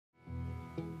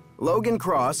Logan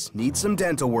Cross needs some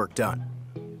dental work done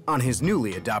on his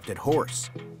newly adopted horse.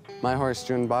 My horse,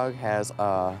 Junebug, has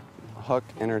a hook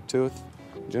in her tooth.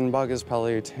 Junebug is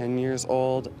probably 10 years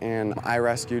old, and I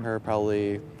rescued her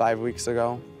probably 5 weeks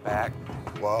ago. Back.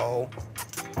 Whoa.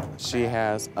 She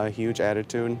has a huge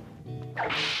attitude.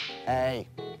 Hey.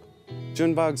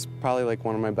 Junebug's probably like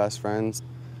one of my best friends.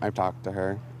 I've talked to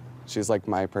her. She's like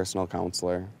my personal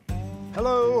counselor.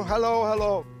 Hello, hello,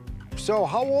 hello. So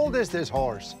how old is this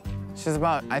horse? She's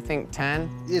about, I think, 10.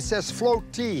 It says float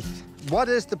teeth. What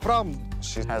is the problem?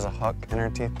 She has a hook in her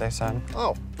teeth, they said.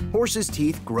 Oh. Horses'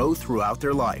 teeth grow throughout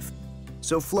their life,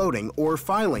 so floating or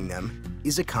filing them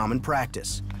is a common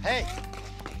practice. Hey.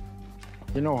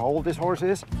 You know how old this horse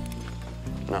is?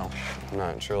 No,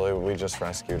 not truly. We just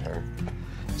rescued her.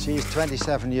 She's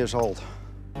 27 years old.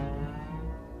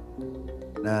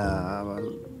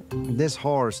 This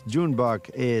horse, Junebug,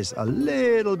 is a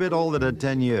little bit older than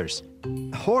 10 years.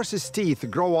 Horses' teeth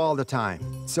grow all the time.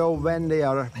 So when they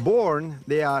are born,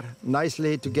 they are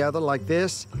nicely together like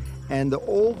this. And the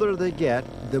older they get,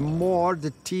 the more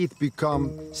the teeth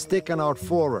become sticking out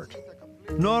forward.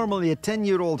 Normally, a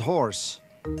 10-year-old horse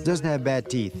doesn't have bad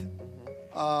teeth.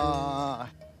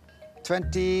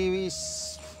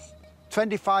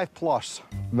 25 plus.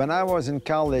 When I was in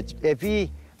college, if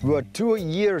we were 2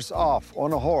 years off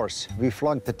on a horse, we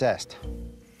flunked the test.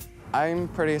 I'm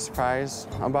pretty surprised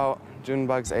about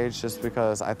Junebug's age just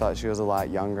because I thought she was a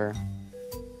lot younger.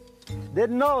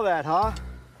 Didn't know that, huh?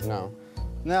 No.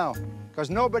 No, because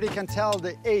nobody can tell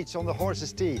the age on the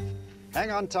horse's teeth.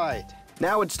 Hang on tight.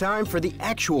 Now it's time for the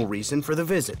actual reason for the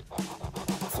visit.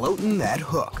 Floating that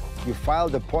hook. You file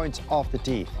the points off the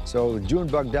teeth, so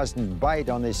Junebug doesn't bite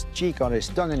on his cheek, on his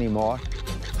tongue anymore.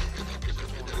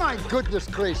 My goodness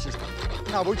gracious.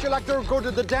 Now, would you like to go to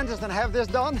the dentist and have this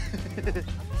done?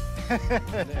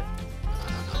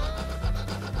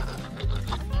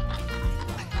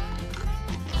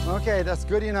 Okay, that's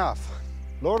good enough.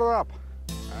 Load her up.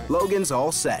 Logan's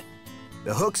all set.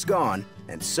 The hook's gone,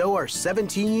 and so are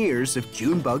 17 years of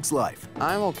Junebug's life.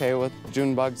 I'm okay with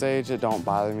Junebug's age. It don't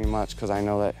bother me much because I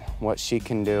know that what she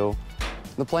can do.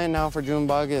 The plan now for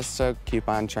Junebug is to keep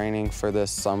on training for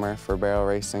this summer for barrel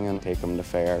racing and take him to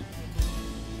fair.